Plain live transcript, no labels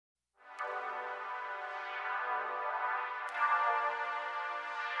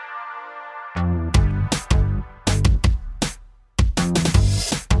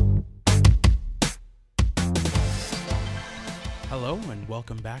Hello and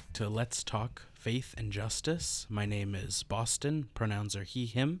welcome back to Let's Talk Faith and Justice. My name is Boston, pronouns are he,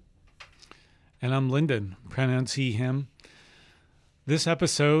 him. And I'm Lyndon, pronouns he, him. This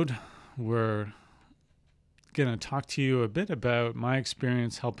episode, we're going to talk to you a bit about my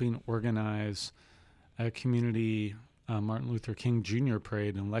experience helping organize a community Martin Luther King Jr.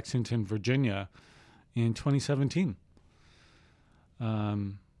 parade in Lexington, Virginia in 2017.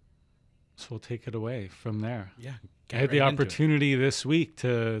 So we'll take it away from there. Yeah. I had the opportunity this week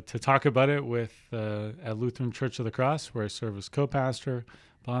to talk about it with at Lutheran Church of the Cross, where I serve as co-pastor.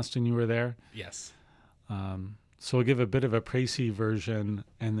 Boston, you were there. Yes. So we'll give a bit of a précis version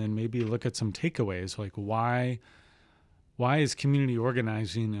and then maybe look at some takeaways, like why is community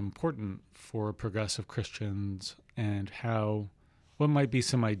organizing important for progressive Christians, and what might be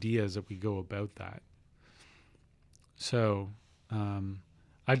some ideas that we go about that. So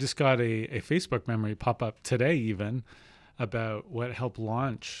I just got a Facebook memory pop up today even about what helped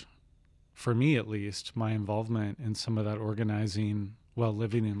launch, for me at least, my involvement in some of that organizing while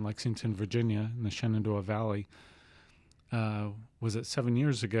living in Lexington, Virginia, in the Shenandoah Valley. Was it 7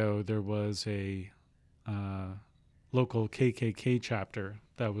 years ago, there was a local KKK chapter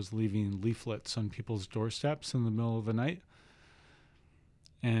that was leaving leaflets on people's doorsteps in the middle of the night.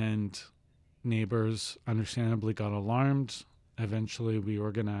 And neighbors understandably got alarmed. Eventually, we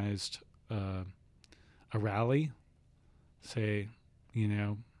organized a rally, say,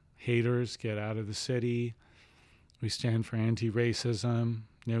 haters, get out of the city. We stand for anti-racism,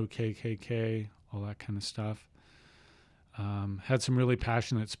 no KKK, all that kind of stuff. Had some really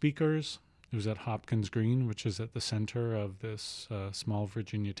passionate speakers. It was at Hopkins Green, which is at the center of this small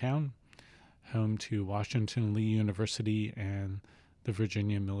Virginia town, home to Washington Lee University and the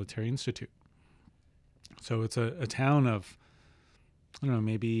Virginia Military Institute. So it's a town of,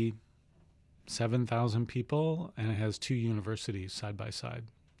 maybe 7,000 people, and it has two universities side by side.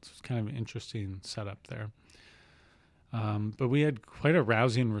 So it's kind of an interesting setup there. But we had quite a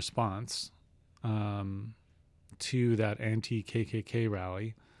rousing response to that anti-KKK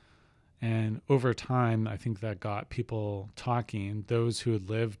rally. And over time, I think that got people talking. Those who had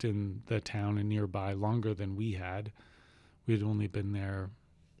lived in the town and nearby longer than we had. We had only been there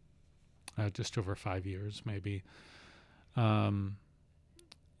just over 5 years, maybe.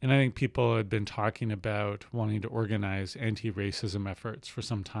 And I think people had been talking about wanting to organize anti-racism efforts for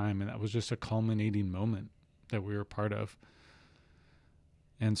some time, and that was just a culminating moment that we were part of.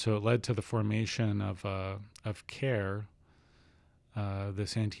 And so it led to the formation of CARE,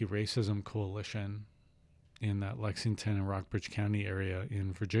 this anti-racism coalition in that Lexington and Rockbridge County area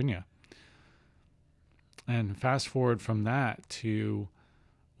in Virginia. And fast forward from that to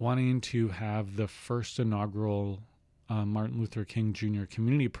wanting to have the first inaugural Martin Luther King Jr.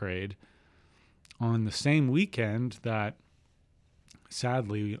 Community Parade on the same weekend that,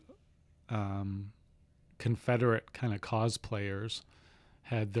 sadly, Confederate kind of cosplayers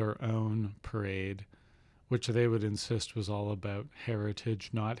had their own parade, which they would insist was all about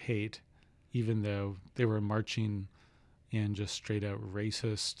heritage, not hate, even though they were marching in just straight out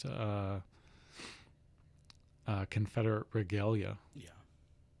racist Confederate regalia. Yeah.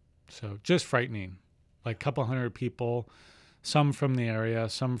 So just frightening. Like a couple hundred people, some from the area,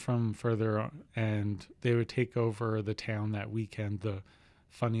 some from further, and they would take over the town that weekend,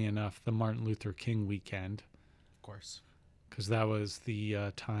 funny enough, the Martin Luther King weekend. Of course. Because that was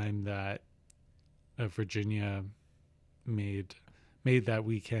the time that Virginia made that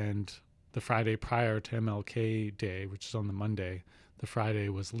weekend, the Friday prior to MLK Day, which is on the Monday. The Friday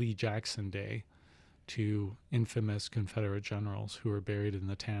was Lee Jackson Day, to infamous Confederate generals who were buried in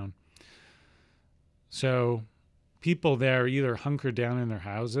the town. So people there either hunkered down in their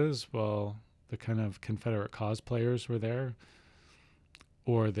houses while the kind of Confederate cosplayers were there,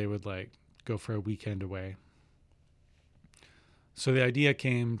 or they would go for a weekend away. So the idea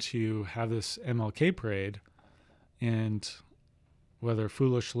came to have this MLK parade, and whether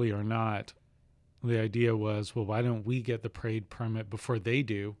foolishly or not, the idea was, well, why don't we get the parade permit before they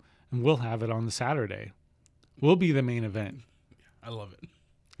do, and we'll have it on the Saturday. We'll be the main event. I love it.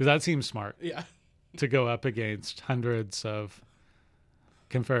 Because that seems smart. Yeah. To go up against hundreds of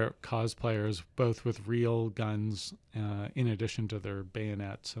Confederate cosplayers, both with real guns, in addition to their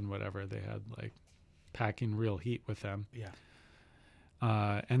bayonets and whatever they had, packing real heat with them.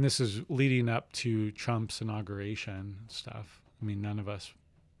 Yeah. And this is leading up to Trump's inauguration stuff. I mean, none of us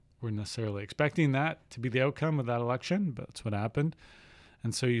were necessarily expecting that to be the outcome of that election, but that's what happened.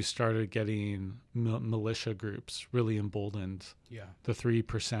 And so you started getting militia groups really emboldened. Yeah. The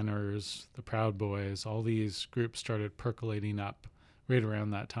 3%ers, the Proud Boys, all these groups started percolating up right around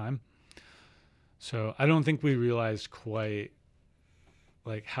that time. So I don't think we realized quite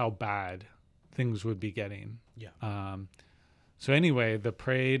like how bad things would be getting. Yeah. So anyway, the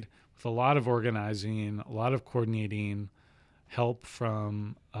parade, with a lot of organizing, a lot of coordinating, help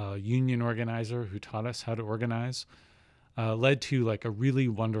from a union organizer who taught us how to organize, led to like a really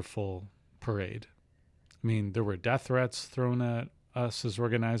wonderful parade. I mean, there were death threats thrown at us as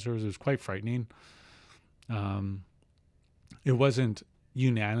organizers. It was quite frightening. It wasn't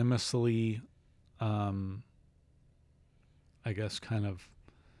unanimously, I guess, kind of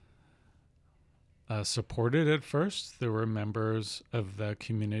supported at first. There were members of the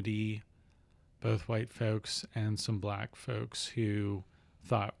community, both white folks and some black folks, who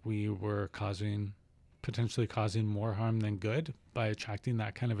thought we were potentially causing more harm than good by attracting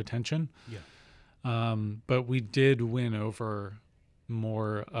that kind of attention. Yeah. But we did win over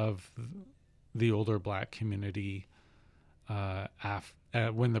more of the older black community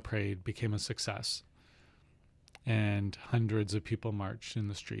when the parade became a success. And hundreds of people marched in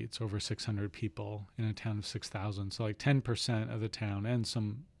the streets, over 600 people in a town of 6,000. So like 10% of the town and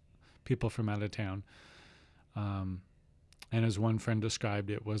some people from out of town. And as one friend described,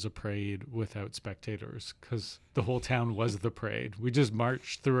 it was a parade without spectators because the whole town was the parade. We just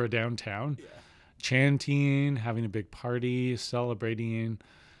marched through our downtown, chanting, having a big party, celebrating.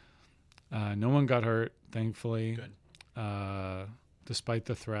 No one got hurt, thankfully, despite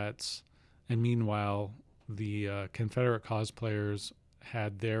the threats. And meanwhile, the Confederate cosplayers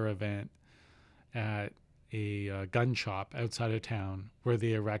had their event at a gun shop outside of town where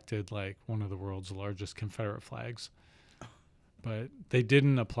they erected like one of the world's largest Confederate flags. But they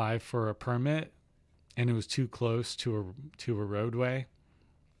didn't apply for a permit, and it was too close to a roadway.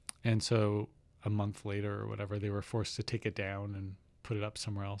 And so a month later or whatever, they were forced to take it down and put it up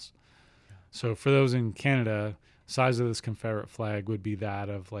somewhere else. Yeah. So for those in Canada, size of this Confederate flag would be that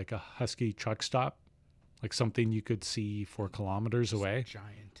of like a Husky truck stop, like something you could see 4 kilometers away.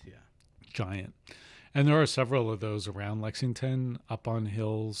 Giant, yeah. Giant. And there are several of those around Lexington, up on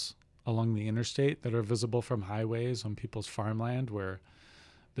hills along the interstate that are visible from highways on people's farmland where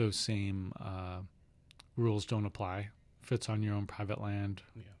those same rules don't apply. If it's on your own private land,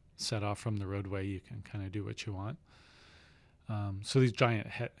 set off from the roadway, you can kind of do what you want. So these giant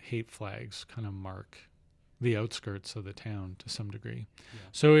hate flags kind of mark the outskirts of the town to some degree. Yeah.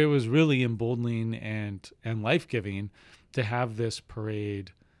 So it was really emboldening and life-giving to have this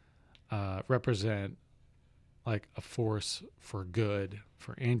parade represent like a force for good,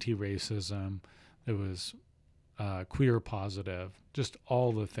 for anti-racism. It was queer positive, just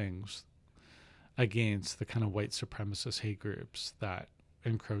all the things against the kind of white supremacist hate groups that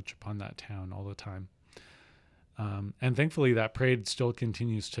encroach upon that town all the time. And thankfully that parade still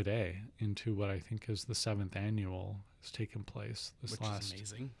continues today into what I think is the 7th annual has taken place this Which is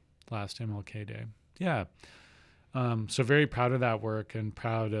amazing. Last MLK Day. Yeah. So very proud of that work and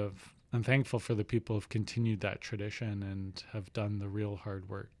I'm thankful for the people who've continued that tradition and have done the real hard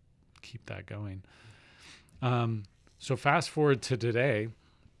work to keep that going. So fast forward to today,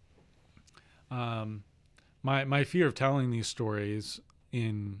 my fear of telling these stories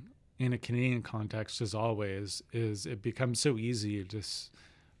in a Canadian context, as always, is it becomes so easy just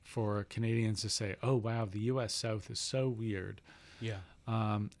for Canadians to say, oh, wow, the U.S. South is so weird. Yeah.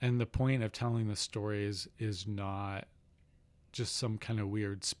 And the point of telling the stories is not just some kind of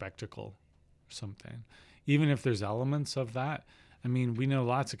weird spectacle or something. Even if there's elements of that, I mean, we know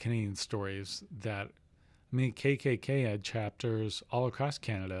lots of Canadian stories that, I mean, KKK had chapters all across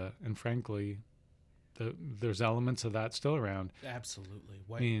Canada, and frankly, there's elements of that still around. Absolutely.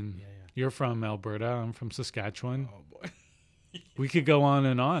 I mean, you're from Alberta, I'm from Saskatchewan. Oh, boy. We could go on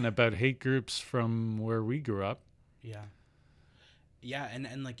and on about hate groups from where we grew up. Yeah. Yeah,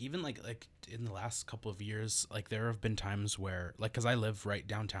 and like even like in the last couple of years, like there have been times where, like, because I live right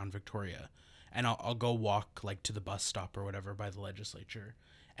downtown Victoria, and I'll go walk like to the bus stop or whatever by the legislature,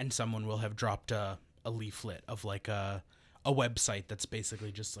 and someone will have dropped a leaflet of like a website that's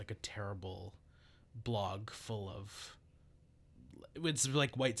basically just like a terrible blog full of, it's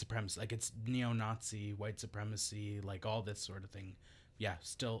like white supremacy, like it's neo-Nazi white supremacy, like all this sort of thing. Yeah,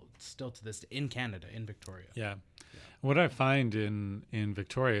 still to this in Canada, in Victoria. Yeah. What I find in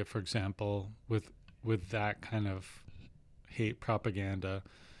Victoria, for example, with that kind of hate propaganda,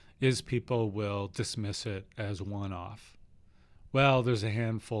 is people will dismiss it as one-off. Well, there's a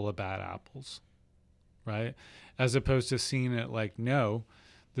handful of bad apples, right? As opposed to seeing it like, no,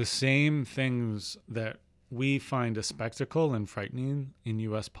 the same things that we find a spectacle and frightening in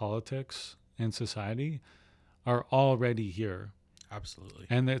U.S. politics and society are already here. Absolutely.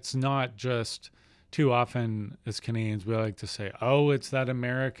 And it's not just, too often as Canadians, we like to say, oh, it's that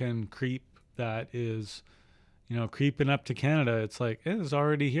American creep that is, creeping up to Canada, it's like it is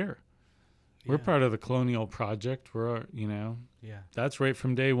already here. We're part of the colonial project. That's right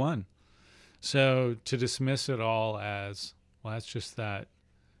from day one. So to dismiss it all as, well, that's just that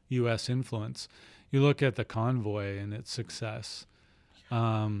U.S. influence. You look at the convoy and its success.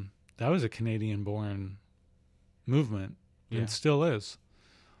 That was a Canadian-born movement, and still is.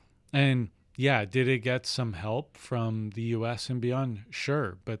 And did it get some help from the U.S. and beyond?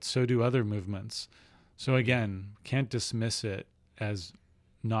 Sure, but so do other movements. So again, can't dismiss it as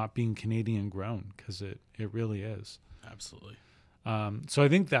not being Canadian grown, because it really is. Absolutely. So I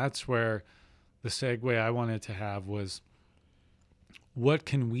think that's where the segue I wanted to have was, what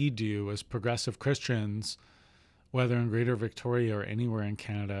can we do as progressive Christians, whether in Greater Victoria or anywhere in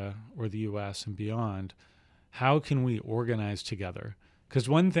Canada or the US and beyond? How can we organize together? Because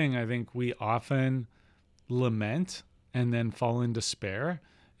one thing I think we often lament and then fall in despair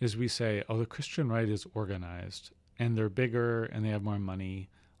is we say, oh, the Christian right is organized and they're bigger and they have more money.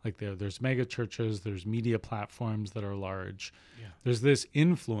 Like there's mega churches, there's media platforms that are large. Yeah. There's this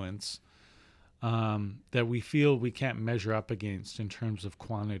influence that we feel we can't measure up against in terms of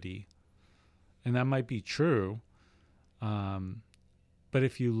quantity. And that might be true. But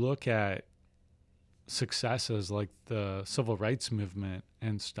if you look at successes like the civil rights movement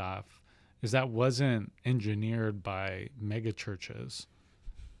and stuff, is that wasn't engineered by mega churches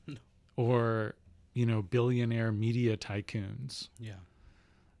or, billionaire media tycoons. Yeah.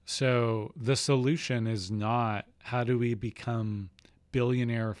 So the solution is not how do we become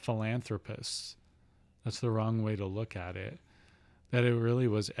billionaire philanthropists. That's the wrong way to look at it. That it really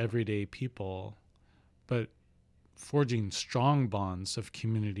was everyday people, but forging strong bonds of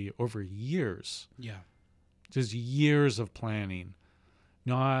community over years. Yeah. Just years of planning.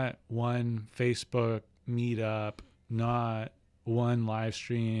 Not one Facebook meetup, not one live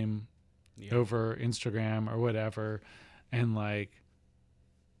stream over Instagram or whatever, and like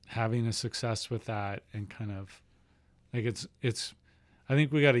having a success with that, and kind of like it's I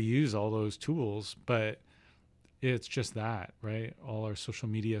think we got to use all those tools, but it's just that, right? All our social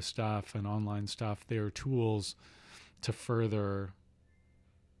media stuff and online stuff, they are tools to further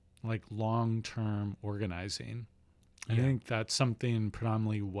like long-term organizing. I think that's something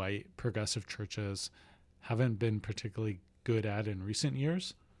predominantly white progressive churches haven't been particularly good at in recent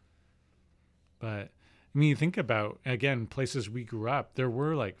years. But I mean, you think about, again, places we grew up, there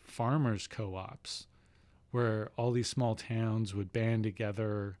were like farmers co-ops where all these small towns would band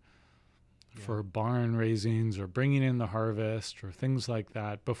together for barn raisings or bringing in the harvest or things like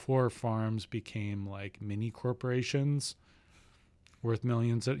that before farms became like mini corporations worth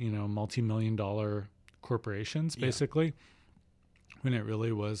millions of, multi-million dollar corporations, basically, when it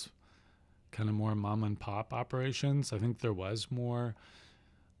really was kind of more mom and pop operations. I think there was more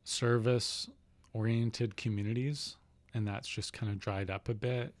service oriented communities, and that's just kind of dried up a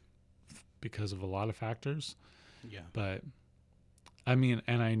bit because of a lot of factors. But I mean,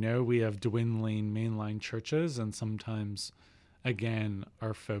 and I know we have dwindling mainline churches, and sometimes again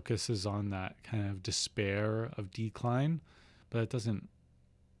our focus is on that kind of despair of decline, but that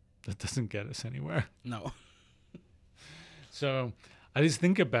doesn't get us anywhere. No. So I just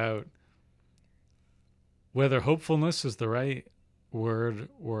think about whether hopefulness is the right word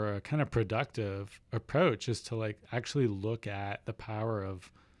or a kind of productive approach is to like actually look at the power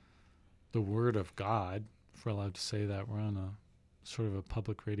of the Word of God, if we're allowed to say that. We're on a sort of a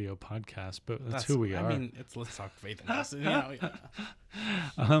public radio podcast, but that's who we are. I mean, let's talk faith in us.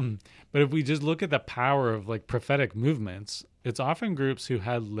 But if we just look at the power of like prophetic movements, it's often groups who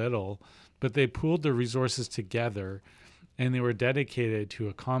had little, but they pooled their resources together and they were dedicated to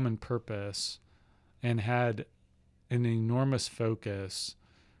a common purpose and had an enormous focus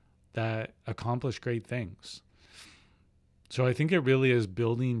that accomplished great things. So I think it really is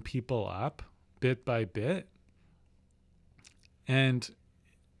building people up bit by bit. And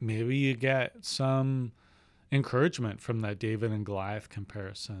maybe you get some encouragement from that David and Goliath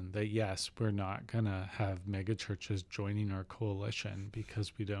comparison that, yes, we're not going to have mega churches joining our coalition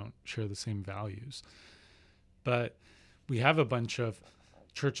because we don't share the same values. But we have a bunch of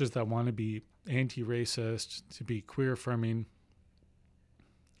churches that want to be anti-racist, to be queer affirming,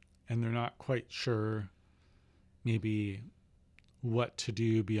 and they're not quite sure maybe what to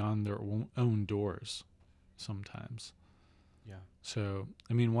do beyond their own doors sometimes. Yeah. So,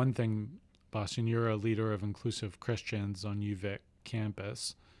 I mean, one thing, Boston, you're a leader of inclusive Christians on UVic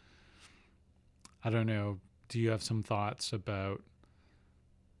campus. I don't know, do you have some thoughts about,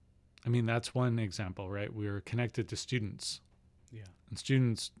 I mean, that's one example, right? We're connected to students. Yeah. And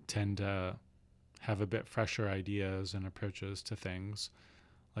students tend to have a bit fresher ideas and approaches to things.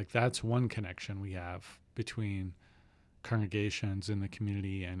 Like that's one connection we have between congregations in the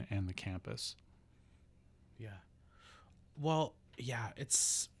community and the campus. Yeah. Well, yeah,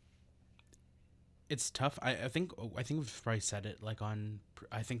 it's tough. I think we've probably said it like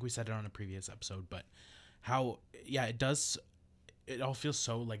I think we said it on a previous episode, but how it does, it all feels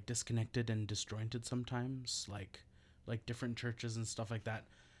so like disconnected and disjointed sometimes, like different churches and stuff like that.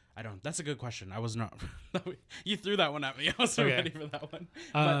 I don't. That's a good question. I was not. You threw that one at me. I wasn't Okay. ready for that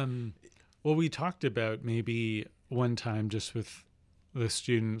one. Well, we talked about maybe one time just with the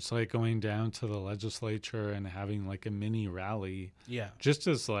students, like going down to the legislature and having like a mini rally, Yeah. just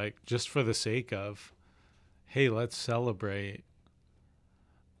for the sake of, hey, let's celebrate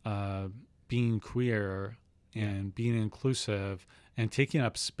being queer and being inclusive and taking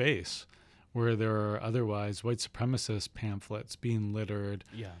up space where there are otherwise white supremacist pamphlets being littered,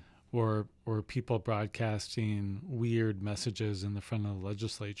 or people broadcasting weird messages in the front of the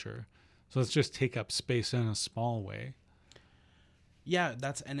legislature. So let's just take up space in a small way. Yeah,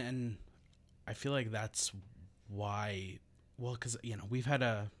 that's and I feel like that's why. Well, because we've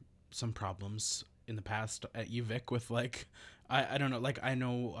had some problems in the past at UVic with like I don't know, like I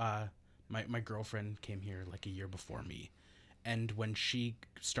know my girlfriend came here like a year before me, and when she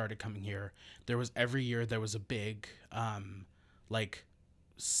started coming here, every year there was a big like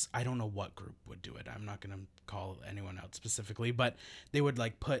I don't know what group would do it. I'm not gonna call anyone out specifically, but they would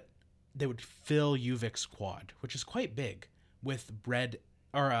fill UVic's quad, which is quite big, with red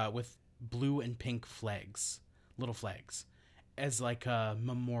or with blue and pink little flags, as like a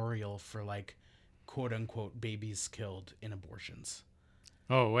memorial for like quote unquote babies killed in abortions.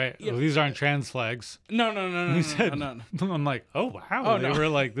 Oh wait, these aren't trans flags. No. I'm like, oh wow, they were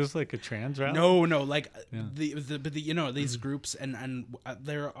like this, like a trans rally. No, like these groups and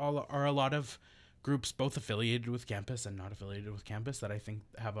there are a lot of groups both affiliated with campus and not affiliated with campus that I think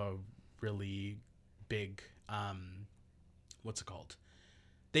have a really big what's it called?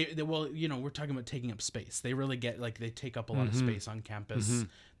 They we're talking about taking up space. They really they take up a lot of space on campus.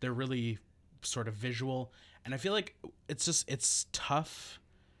 They're really sort of visual, and I feel like it's tough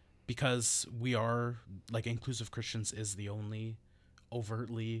because we are like Inclusive Christians is the only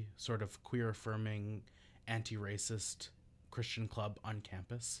overtly sort of queer affirming anti-racist Christian club on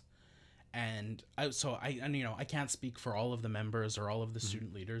campus. And I can't speak for all of the members or all of the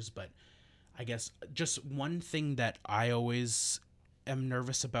student leaders, but I guess just one thing that I always am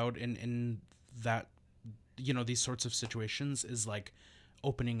nervous about in that, these sorts of situations is like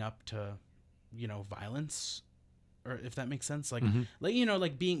opening up to, violence, or if that makes sense, like,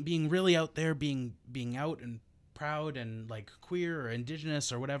 like being really out there, being out and proud and like queer or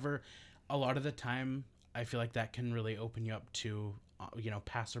indigenous or whatever. A lot of the time, I feel like that can really open you up to,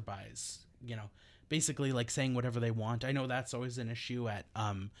 passerbys, basically like saying whatever they want. I know that's always an issue at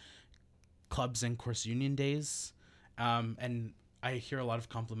clubs and course union days. And I hear a lot of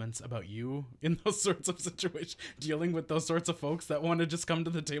compliments about you in those sorts of situations, dealing with those sorts of folks that want to just come to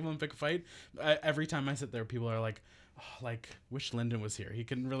the table and pick a fight. Every time I sit there, people are like, oh, like, wish Lyndon was here. He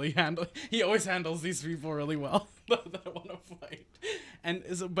can really he always handles these people really well that want to fight. And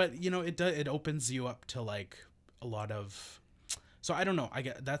but it opens you up to like a lot of, so I don't know. I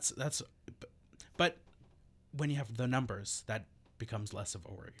get that's, but when you have the numbers, that becomes less of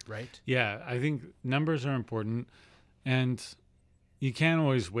a worry, right? Yeah, I think numbers are important, and you can't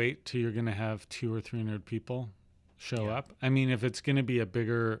always wait till you're going to have 200 or 300 people show up. I mean, if it's going to be a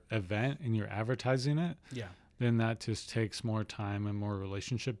bigger event and you're advertising it, then that just takes more time and more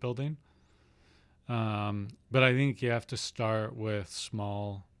relationship building. But I think you have to start with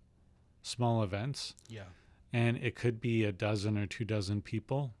small events. Yeah. And it could be a dozen or 24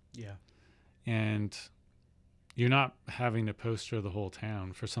 people. Yeah. And you're not having to poster the whole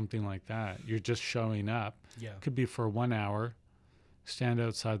town for something like that. You're just showing up. Yeah. It could be for 1 hour. Stand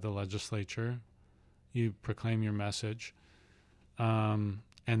outside the legislature, you proclaim your message, and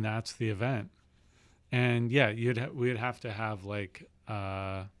that's the event. And yeah, we'd have to have like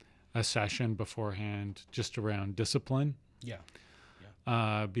a session beforehand just around discipline.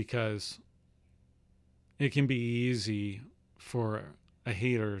 Yeah. Because it can be easy for a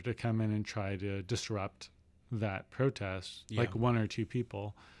hater to come in and try to disrupt that protest, like 1 or 2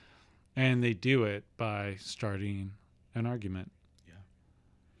 people, and they do it by starting an argument.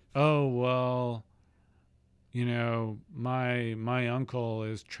 Oh, well, my uncle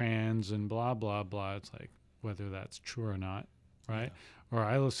is trans and blah, blah, blah. It's like, whether that's true or not, right? Yeah. Or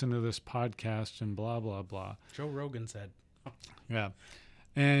I listen to this podcast and blah, blah, blah. Joe Rogan said. Yeah.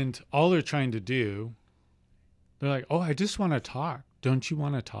 And all they're trying to do, they're like, oh, I just want to talk. Don't you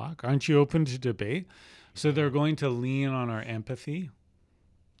want to talk? Aren't you open to debate? So they're going to lean on our empathy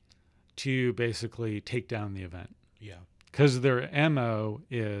to basically take down the event. Yeah. Because their MO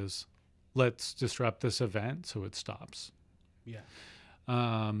is, let's disrupt this event so it stops. Yeah.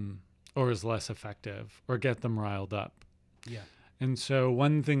 Or is less effective, or get them riled up. Yeah. And so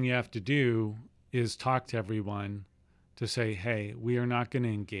one thing you have to do is talk to everyone to say, hey, we are not going to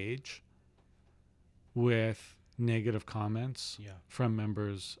engage with negative comments Yeah. from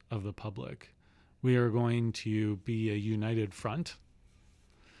members of the public. We are going to be a united front.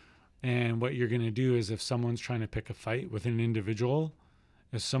 And what you're going to do is, if someone's trying to pick a fight with an individual,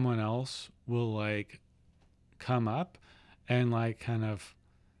 if someone else will like come up and like kind of,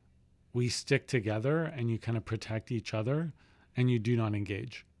 we stick together and you kind of protect each other and you do not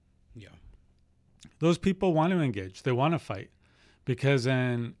engage. Yeah. Those people want to engage. They want to fight, because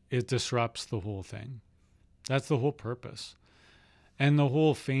then it disrupts the whole thing. That's the whole purpose. And the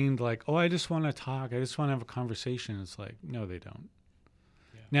whole feigned like, oh, I just want to talk. I just want to have a conversation. It's like, no, they don't.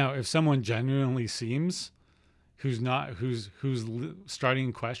 Yeah. Now, if someone genuinely seems who's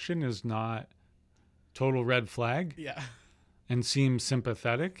starting question is not total red flag. Yeah. And seems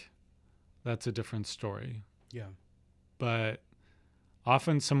sympathetic, that's a different story. Yeah. But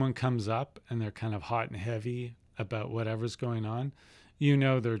often someone comes up and they're kind of hot and heavy about whatever's going on. You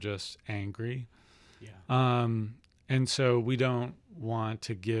know, they're just angry. Yeah. And so we don't want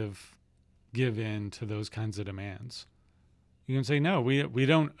to give in to those kinds of demands. You can say, no, we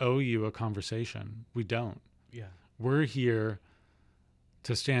don't owe you a conversation. We don't. Yeah. We're here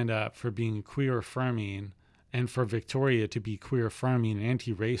to stand up for being queer affirming, and for Victoria to be queer affirming and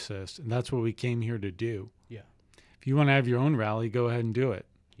anti-racist. And that's what we came here to do. Yeah. If you want to have your own rally, go ahead and do it.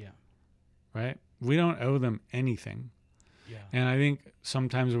 Yeah. Right? We don't owe them anything. Yeah. And I think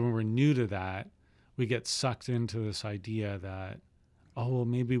sometimes when we're new to that, we get sucked into this idea that, oh, well,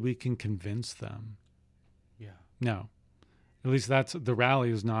 maybe we can convince them. Yeah. No. At least the rally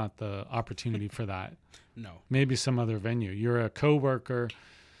is not the opportunity for that. No. Maybe some other venue. You're a coworker,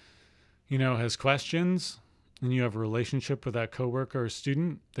 has questions, and you have a relationship with that coworker or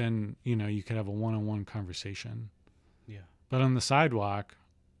student, then, you could have a one-on-one conversation. Yeah. But on the sidewalk,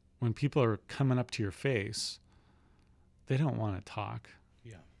 when people are coming up to your face, they don't want to talk.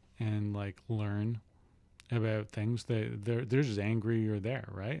 Yeah. And like learn about things. They're just angry you're there,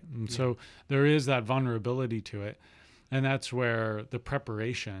 right? And so there is that vulnerability to it. And that's where the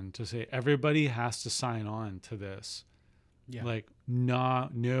preparation to say everybody has to sign on to this. Yeah. Like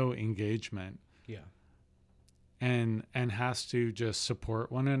no engagement. Yeah. And has to just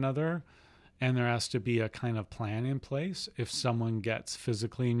support one another. And there has to be a kind of plan in place if someone gets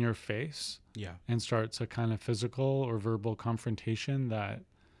physically in your face. Yeah. And starts a kind of physical or verbal confrontation that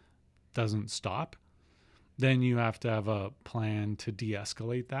doesn't stop, then you have to have a plan to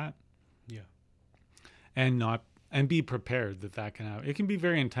de-escalate that. Yeah. And be prepared that can happen. It can be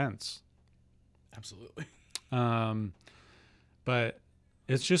very intense. Absolutely. But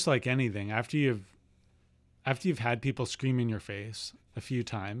it's just like anything. After you've had people scream in your face a few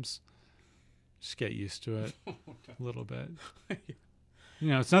times, just get used to it a little bit.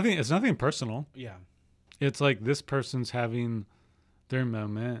 It's nothing personal. Yeah. It's like this person's having their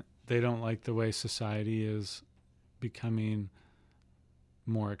moment. They don't like the way society is becoming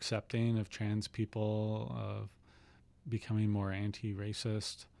more accepting of trans people, of becoming more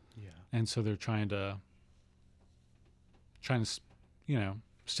anti-racist. Yeah. And so they're trying to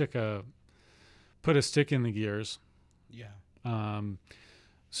put a stick in the gears. Yeah.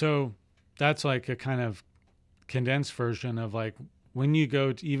 So that's like a kind of condensed version of like, when you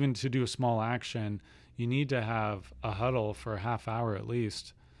go to do a small action, you need to have a huddle for a half hour at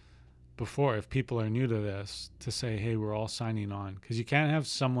least before, if people are new to this, to say, hey, we're all signing on. Because you can't have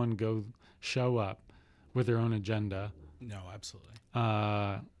someone show up with their own agenda. No, absolutely.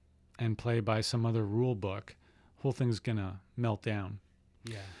 And play by some other rule book. Whole thing's going to melt down.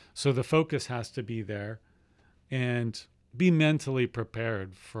 Yeah. So the focus has to be there, and be mentally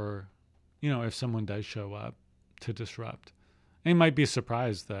prepared for, if someone does show up to disrupt. And you might be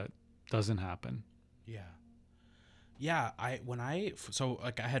surprised that doesn't happen. Yeah. Yeah, I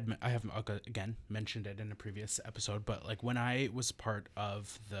have again mentioned it in a previous episode, but like when I was part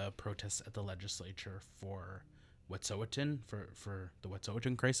of the protests at the legislature for Wet'suwet'en, for the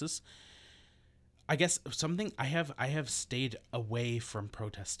Wet'suwet'en crisis, I guess something I have stayed away from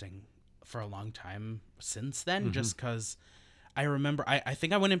protesting for a long time since then, just because I remember I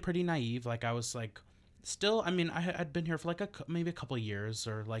think I went in pretty naive. Like I was like, still, I mean, I'd been here for like maybe a couple of years,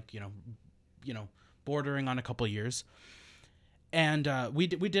 or like, bordering on a couple of years. And we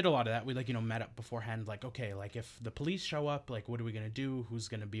did a lot of that. We, like, you know, met up beforehand, like, okay, like, if the police show up, like, what are we gonna do? Who's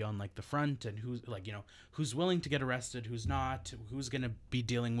gonna be on, like, the front, and who's, like, you know, who's willing to get arrested, who's not, who's gonna be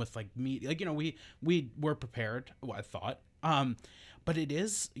dealing with, like, me, like, you know, we were prepared. Well, I thought. But it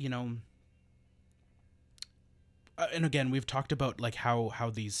is, you know, and again, we've talked about, like,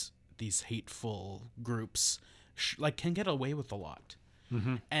 how these hateful groups like, can get away with a lot.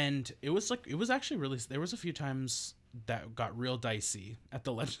 Mm-hmm. And it was actually really, there was a few times that got real dicey at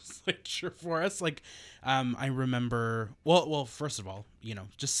the legislature for us. Like, I remember, well, first of all, you know,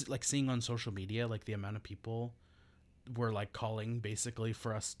 just like seeing on social media, like, the amount of people were, like, calling basically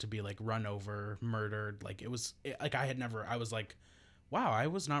for us to be, like, run over, murdered. Like, like, I was like, wow, I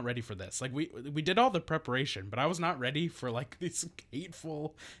was not ready for this. Like, we did all the preparation, but I was not ready for, like, these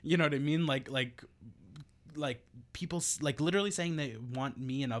hateful, you know what I mean? Like people, like, literally saying they want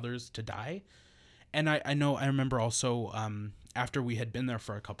me and others to die. And I know, I remember also, after we had been there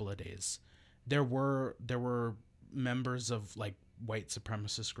for a couple of days, there were members of, like, white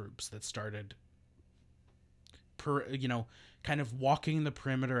supremacist groups that started, you know, kind of walking the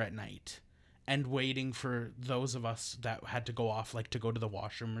perimeter at night and waiting for those of us that had to go off, like, to go to the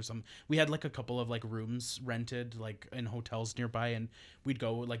washroom or something. We had, like, a couple of, like, rooms rented, like, in hotels nearby, and we'd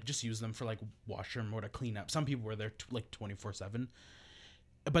go, like, just use them for, like, washroom or to clean up. Some people were there like 24/7,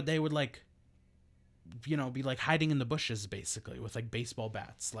 but they would, like, you know, be, like, hiding in the bushes basically with, like, baseball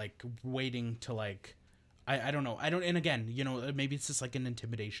bats, like, waiting to, like, I don't know, and again, you know, maybe it's just, like, an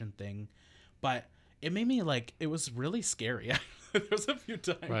intimidation thing, but it made me, like, it was really scary. There was a few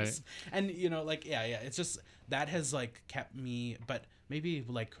times, Right. and, you know, like, yeah, it's just that has, like, kept me. But maybe,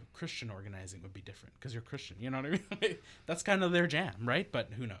 like, Christian organizing would be different because you're Christian, you know what I mean? That's kind of their jam, right?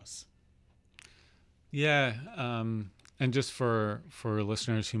 But who knows? Yeah, and just for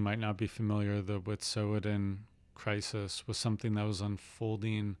listeners who might not be familiar, the Wet'suwet'en crisis was something that was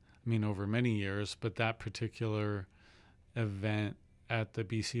unfolding, I mean, over many years, but that particular event at the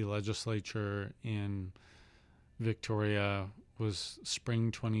BC legislature in Victoria was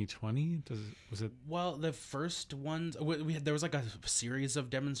spring 2020. Was it? Well, the first ones we had, there was, like, a series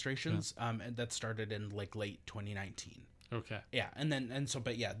of demonstrations, and that started in, like, late 2019. Okay. Yeah,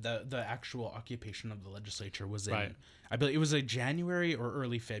 but yeah, the actual occupation of the legislature was in, Right. I believe it was a January or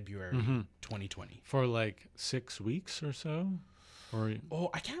early February 2020. For like 6 weeks or so? Or Oh,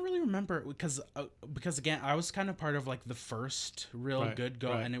 I can't really remember because again, I was kind of part of, like, the first real Right, good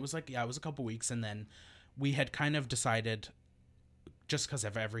go, right. and it was, like, yeah, it was a couple weeks, and then we had kind of decided, just because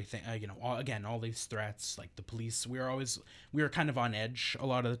of everything, you know, all these threats, like, the police, we were kind of on edge a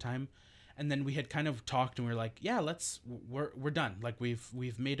lot of the time. And then we had kind of talked, and we were like, yeah, we're done. Like,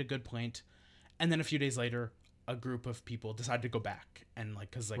 we've made a good point. And then a few days later, a group of people decided to go back, and, like,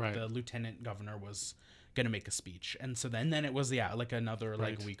 because, like, Right. the lieutenant governor was gonna make a speech, and so then it was, yeah, like, another,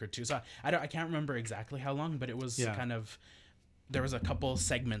 like, Right. week or two. So I can't remember exactly how long, but it was Yeah. kind of, there was a couple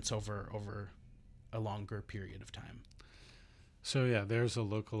segments over a longer period of time. So yeah, there's a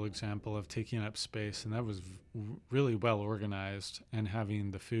local example of taking up space, and that was really well organized, and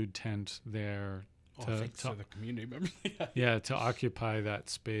having the food tent there Thanks to the community members. yeah, to occupy that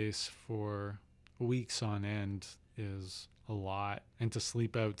space for weeks on end is a lot, and to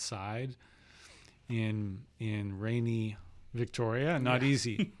sleep outside in rainy Victoria, not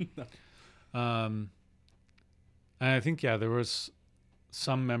easy. And I think, yeah, there was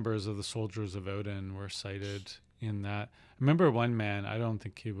some members of the Soldiers of Odin were cited in that. I remember one man, I don't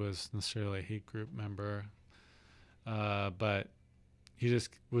think he was necessarily a hate group member, but he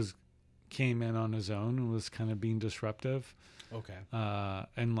just came in on his own and was kind of being disruptive. Okay.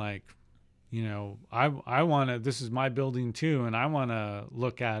 And, like, you know, I want to, this is my building too, and I want to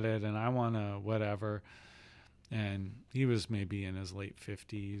look at it, and I want to whatever. And he was maybe in his late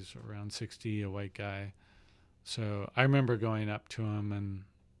 50s, around 60, a white guy. So I remember going up to him, and,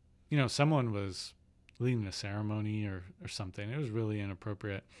 you know, someone was leading a ceremony or something. It was really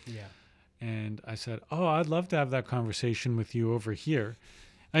inappropriate. Yeah. And I said, oh, I'd love to have that conversation with you over here.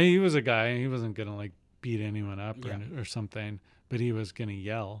 I mean, he was a guy, and he wasn't going to, like, beat anyone up or something, but he was going to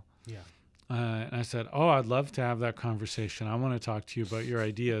yell. Yeah. And I said, oh, I'd love to have that conversation. I want to talk to you about your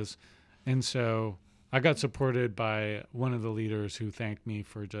ideas. And so I got supported by one of the leaders who thanked me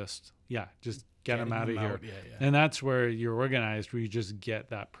for just get him out of here. Yeah. And that's where you're organized, where you just get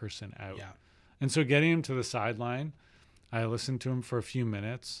that person out. Yeah. And so getting him to the sideline, I listened to him for a few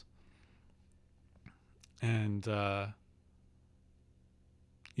minutes. And,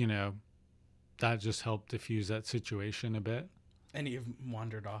 you know, that just helped diffuse that situation a bit. And he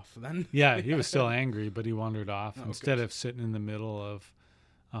wandered off then? Yeah, he was still angry, but he wandered off instead good. of sitting in the middle of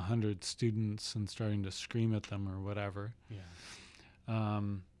 100 students and starting to scream at them or whatever. Yeah.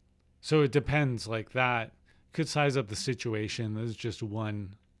 So it depends. Like that could size up the situation. There's just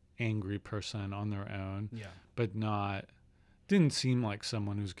one angry person on their own, Yeah. but didn't seem like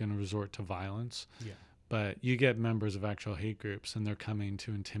someone who's going to resort to violence. Yeah. But you get members of actual hate groups and they're coming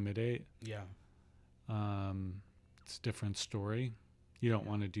to intimidate. Yeah. It's a different story. You don't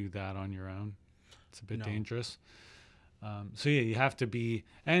want to do that on your own. It's a bit dangerous. So yeah, you have to be,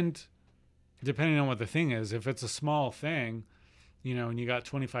 and depending on what the thing is, if it's a small thing, and you got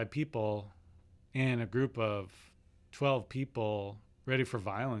 25 people and a group of 12 people ready for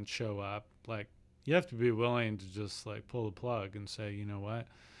violence show up, like you have to be willing to just like pull the plug and say, you know what,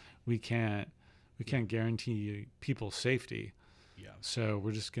 we can't guarantee people's safety. Yeah. So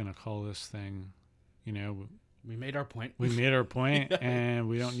we're just going to call this thing, we made our point. We made our point and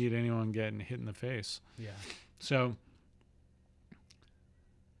we don't need anyone getting hit in the face. Yeah. So,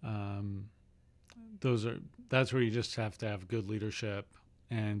 that's where you just have to have good leadership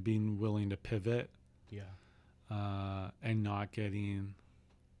and being willing to pivot. Yeah. And not getting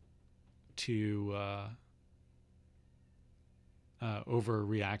too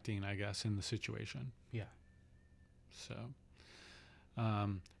overreacting, I guess, in the situation. Yeah. So,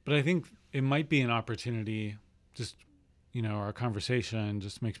 but I think it might be an opportunity. Just our conversation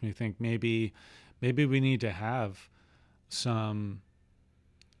just makes me think maybe we need to have some.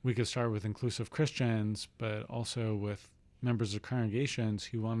 We could start with inclusive Christians, but also with members of congregations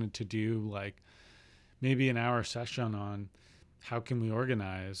who wanted to do like maybe an hour session on how can we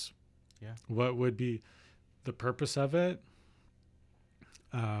organize. Yeah. What would be the purpose of it?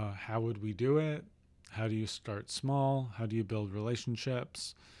 How would we do it? How do you start small? How do you build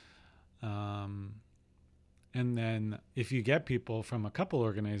relationships? And then if you get people from a couple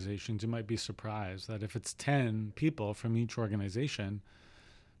organizations, you might be surprised that if it's 10 people from each organization,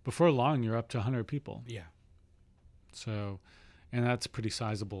 before long, you're up to 100 people. Yeah. So, and that's a pretty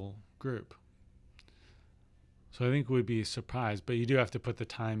sizable group. So I think we'd be surprised, but you do have to put the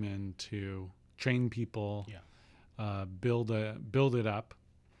time in to train people, build it up.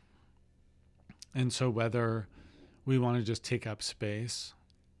 And so whether we want to just take up space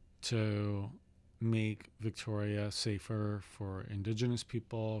to make Victoria safer for Indigenous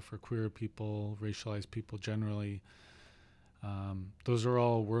people, for queer people, racialized people generally, those are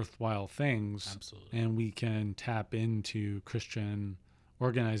all worthwhile things. Absolutely. And we can tap into Christian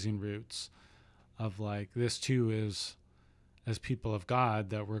organizing roots of like, this too is, as people of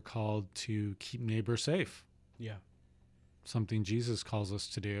God, that we're called to keep neighbor safe. Yeah. Something Jesus calls us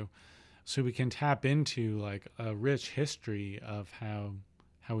to do. So we can tap into like a rich history of how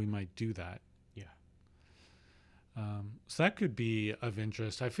we might do that. Yeah. So that could be of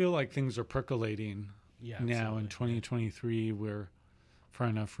interest. I feel like things are percolating now in 2023. We're far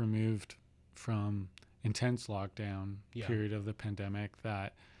enough removed from intense lockdown period of the pandemic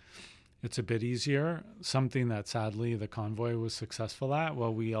that it's a bit easier. Something that sadly the convoy was successful at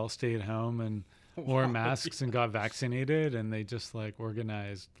while we all stayed home and wore masks and got vaccinated, and they just like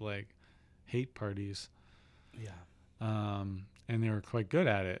organized like hate parties. Yeah. And they were quite good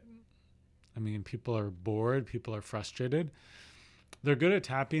at it. I mean, people are bored, people are frustrated. They're good at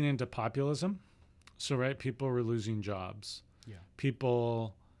tapping into populism. So, right, people were losing jobs. Yeah.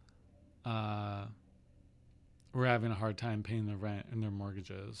 People were having a hard time paying their rent and their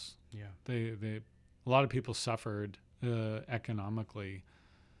mortgages. Yeah. A lot of people suffered economically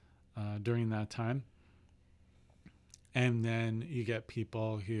during that time. And then you get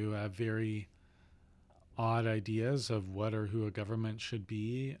people who have very odd ideas of what or who a government should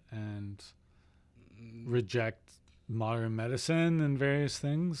be and reject modern medicine and various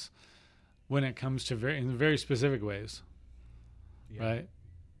things when it comes to in very specific ways, right?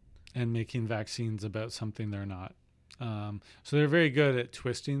 And making vaccines about something they're not. So they're very good at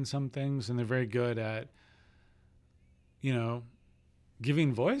twisting some things, and they're very good at,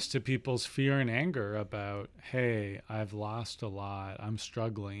 giving voice to people's fear and anger about, hey, I've lost a lot, I'm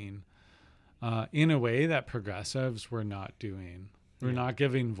struggling, in a way that progressives were not doing. We're not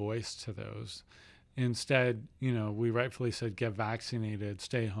giving voice to those. Instead, we rightfully said, get vaccinated,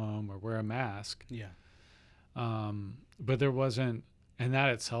 stay home, or wear a mask. Yeah. But there wasn't, and that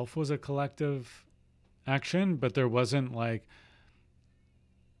itself was a collective action, but there wasn't like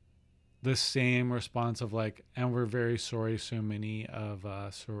the same response of like, and we're very sorry so many of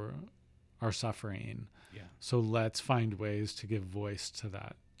us are suffering. Yeah. So let's find ways to give voice to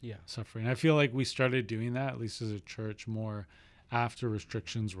that suffering. I feel like we started doing that, at least as a church, more after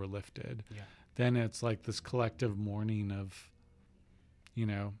restrictions were lifted. Yeah. Then it's like this collective mourning of,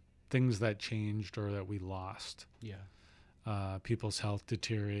 things that changed or that we lost. Yeah. People's health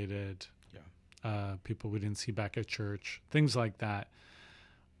deteriorated. Yeah. people we didn't see back at church, things like that,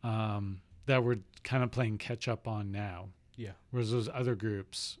 that we're kind of playing catch up on now. Yeah. Whereas those other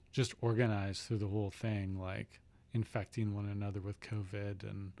groups just organized through the whole thing, like infecting one another with COVID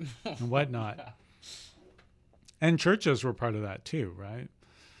and whatnot. Yeah. And churches were part of that too, right?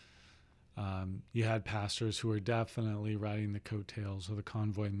 You had pastors who were definitely riding the coattails of the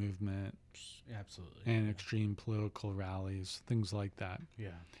convoy movement. Absolutely. And extreme political rallies, things like that.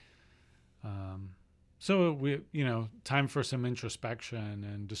 Yeah. So we, time for some introspection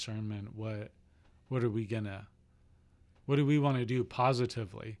and discernment. What do we want to do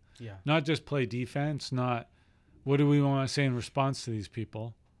positively? Yeah. Not just play defense, not what do we want to say in response to these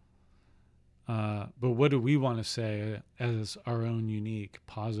people, but what do we want to say as our own unique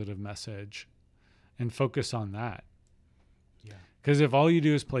positive message, and focus on that. Yeah. Because if all you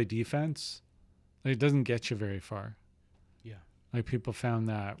do is play defense, it doesn't get you very far. Yeah. Like people found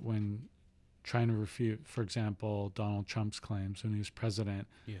that when trying to refute, for example, Donald Trump's claims when he was president.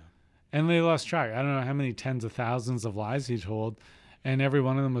 Yeah. And they lost track. I don't know how many tens of thousands of lies he told, and every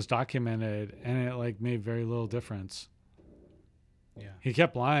one of them was documented, and it like made very little difference. Yeah. He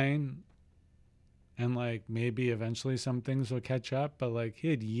kept lying, and like maybe eventually some things will catch up, but like he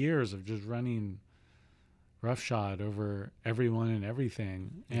had years of just running roughshod over everyone and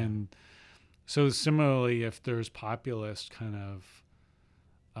everything. Yeah. And so similarly, if there's populist kind of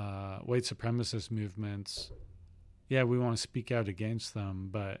white supremacist movements, yeah, we want to speak out against them,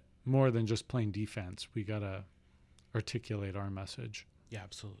 but more than just playing defense, we got to articulate our message. Yeah,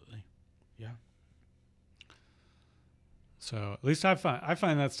 absolutely. Yeah. So at least I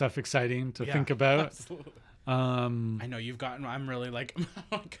find that stuff exciting to think about. Absolutely. I know you've gotten, I'm really like, I'm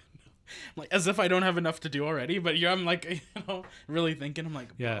like, as if I don't have enough to do already, but I'm like, really thinking, I'm like,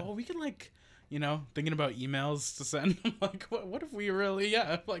 yeah, oh, we can like, thinking about emails to send. I'm like, what if we really,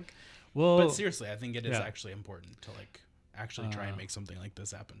 like, well, but seriously, I think it is actually important to like actually try and make something like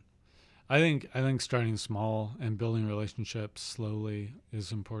this happen. I think starting small and building relationships slowly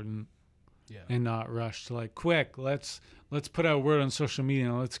is important. Yeah. And not rush to like, quick, let's put out a word on social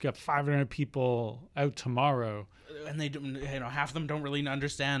media. Let's get 500 people out tomorrow. And they don't, half of them don't really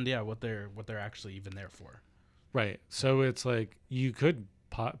understand, what they're actually even there for. Right. So it's like you could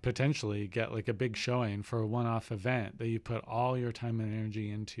potentially get like a big showing for a one-off event that you put all your time and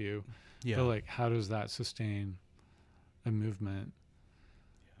energy into. Yeah. But like, how does that sustain a movement?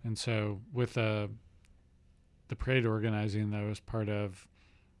 Yeah. And so with the parade organizing that was part of,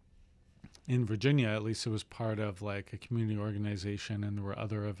 in Virginia, at least, it was part of like a community organization, and there were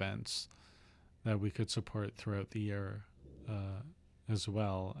other events that we could support throughout the year as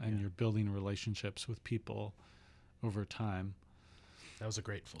well. And you're building relationships with people over time. That was a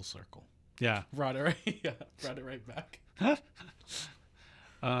great full circle. Yeah. Brought it right back.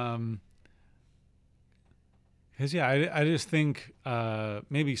 Because I just think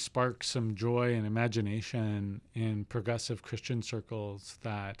maybe spark some joy and imagination in progressive Christian circles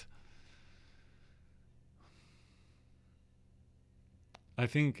that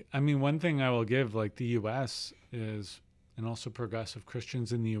one thing I will give like the U.S. is, and also progressive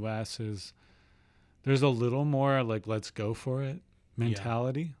Christians in the U.S. is, there's a little more like let's go for it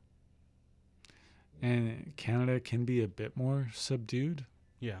mentality. Yeah. And Canada can be a bit more subdued.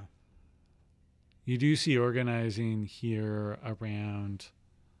 Yeah. You do see organizing here around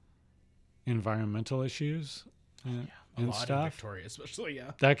environmental issues and stuff. In Victoria, especially,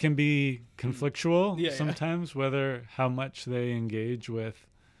 that can be conflictual sometimes, whether how much they engage with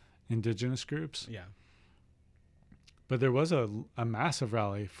Indigenous groups. Yeah. But there was a massive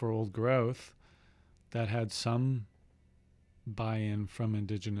rally for old growth that had some buy-in from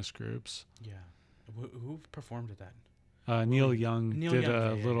Indigenous groups. Yeah. Who performed at that? Neil Young did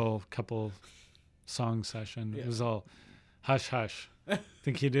a little couple song session. It was all hush hush. I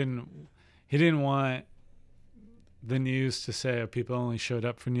think he didn't want the news to say people only showed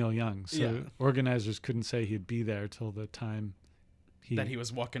up for Neil Young, so organizers couldn't say he'd be there till the time that he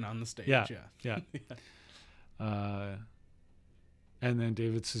was walking on the stage. Yeah. And then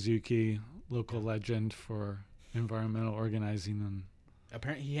David Suzuki, local legend for environmental organizing, and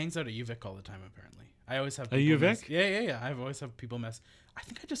apparently he hangs out at UVic all the time. Apparently, I always have UVic. Yeah. I've always have people mess. I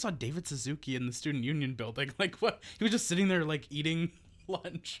think I just saw David Suzuki in the Student Union building. Like, what? He was just sitting there, like, eating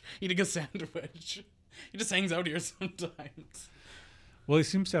lunch, eating a sandwich. He just hangs out here sometimes. Well, he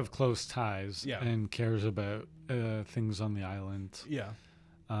seems to have close ties and cares about things on the island. Yeah.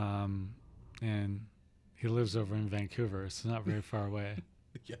 And he lives over in Vancouver. So it's not very far away.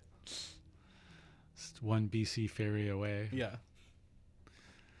 Yeah. It's one BC ferry away. Yeah.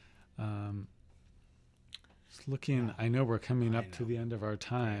 Looking, I know we're coming up to the end of our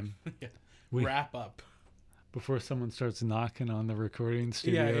time. Yeah. We wrap up. before someone starts knocking on the recording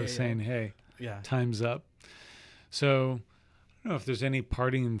studio saying, "Hey, time's up." So, I don't know if there's any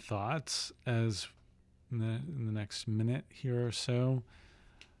parting thoughts as in the next minute here or so.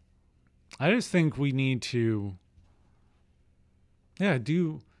 I just think we need to,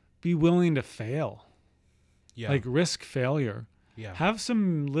 be willing to fail. Yeah. Like risk failure. Yeah. Have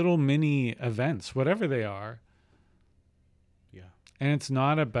some little mini events, whatever they are. Yeah. And it's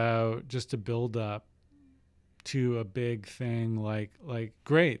not about just a build up to a big thing like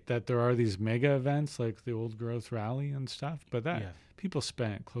great that there are these mega events like the Old Growth Rally and stuff, but that people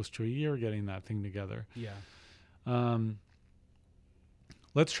spent close to a year getting that thing together. Yeah.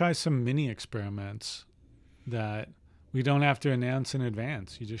 Let's try some mini experiments that we don't have to announce in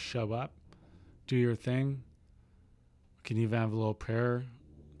advance. You just show up, do your thing. We can even have a little prayer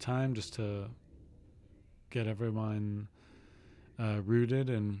time just to get everyone rooted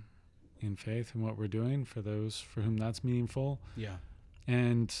and in faith in what we're doing for those for whom that's meaningful. Yeah.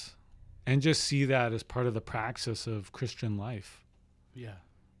 And just see that as part of the praxis of Christian life. Yeah.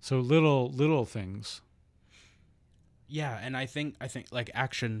 So little things. Yeah, and I think like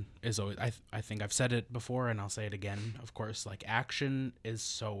action is always I think I've said it before and I'll say it again, of course, like action is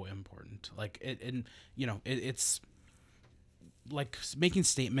so important. Like it's like making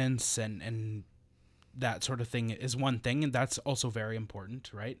statements and that sort of thing is one thing, and that's also very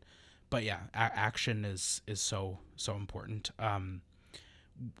important, right? But yeah, action is so important. I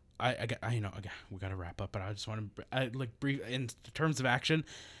we got to wrap up, but I just want to like brief in terms of action.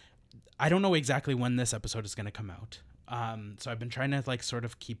 I don't know exactly when this episode is going to come out. So I've been trying to like sort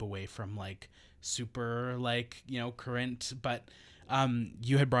of keep away from like super like, current, but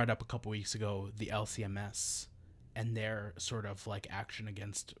you had brought up a couple weeks ago the LCMS and their sort of like action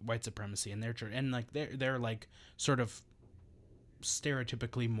against white supremacy in their church, and like they're like sort of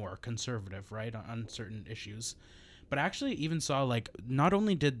stereotypically more conservative, right, on certain issues. But I actually even saw like not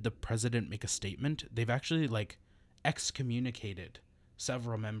only did the president make a statement, they've actually like excommunicated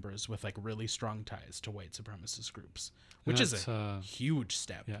several members with like really strong ties to white supremacist groups, which is a huge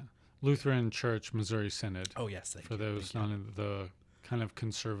step. Yeah. Lutheran Church Missouri Synod. Oh yes, for those not in the kind of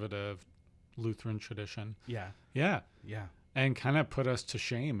conservative Lutheran tradition. Yeah. Yeah. Yeah. And kind of put us to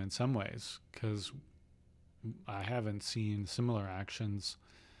shame in some ways, because I haven't seen similar actions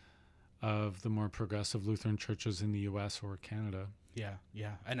of the more progressive Lutheran churches in the U.S. or Canada. Yeah,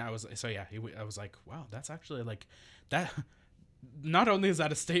 yeah. And I was like, wow, that's actually like that. Not only is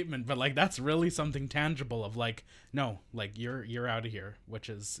that a statement, but like that's really something tangible of like, no, like you're out of here, which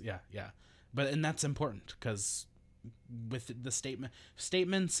is yeah. And that's important because with the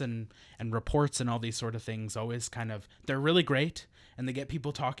statements and reports and all these sort of things, always kind of they're really great and they get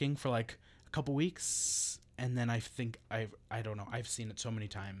people talking for like a couple weeks, and then I think I don't know, I've seen it so many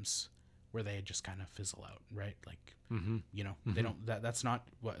times where they just kind of fizzle out, right? Like, they don't, that's not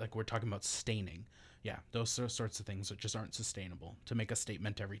what, like we're talking about staining. Yeah. Those sorts of things that just aren't sustainable to make a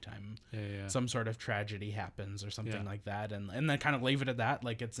statement every time some sort of tragedy happens or something like that. And then kind of leave it at that.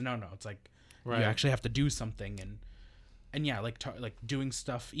 Like it's it's like you actually have to do something and yeah, like doing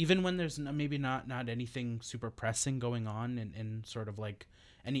stuff, even when there's maybe not anything super pressing going on and sort of like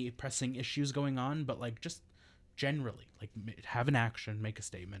any pressing issues going on, but like just generally like have an action, make a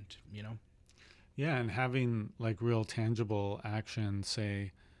statement, Yeah, and having like real tangible action.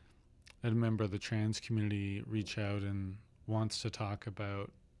 Say a member of the trans community reach out and wants to talk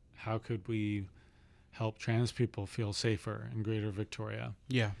about how could we help trans people feel safer in Greater Victoria.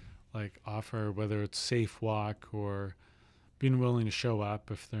 Yeah. Like offer, whether it's safe walk or being willing to show up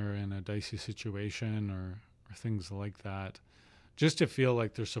if they're in a dicey situation or things like that, just to feel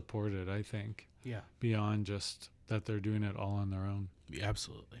like they're supported, I think. Yeah. Beyond just that they're doing it all on their own. Yeah,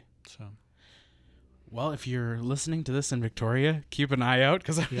 absolutely. So, well, if you're listening to this in Victoria, keep an eye out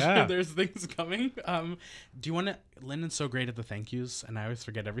because I'm sure there's things coming. Do you want to? Lyndon's so great at the thank yous, and I always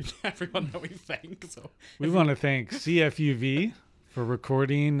forget everyone that we thank. So we want to thank CFUV for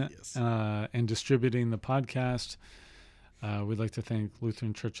recording and distributing the podcast. We'd like to thank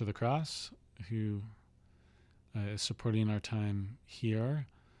Lutheran Church of the Cross, who is supporting our time here.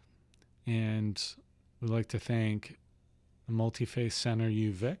 And we'd like to thank the Multi-Faith Center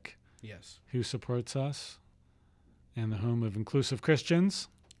UVic, who supports us, and the Home of Inclusive Christians.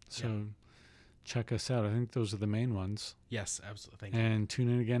 So check us out. I think those are the main ones. Yes, absolutely. Thank you. And tune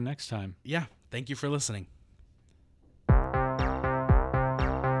in again next time. Yeah. Thank you for listening.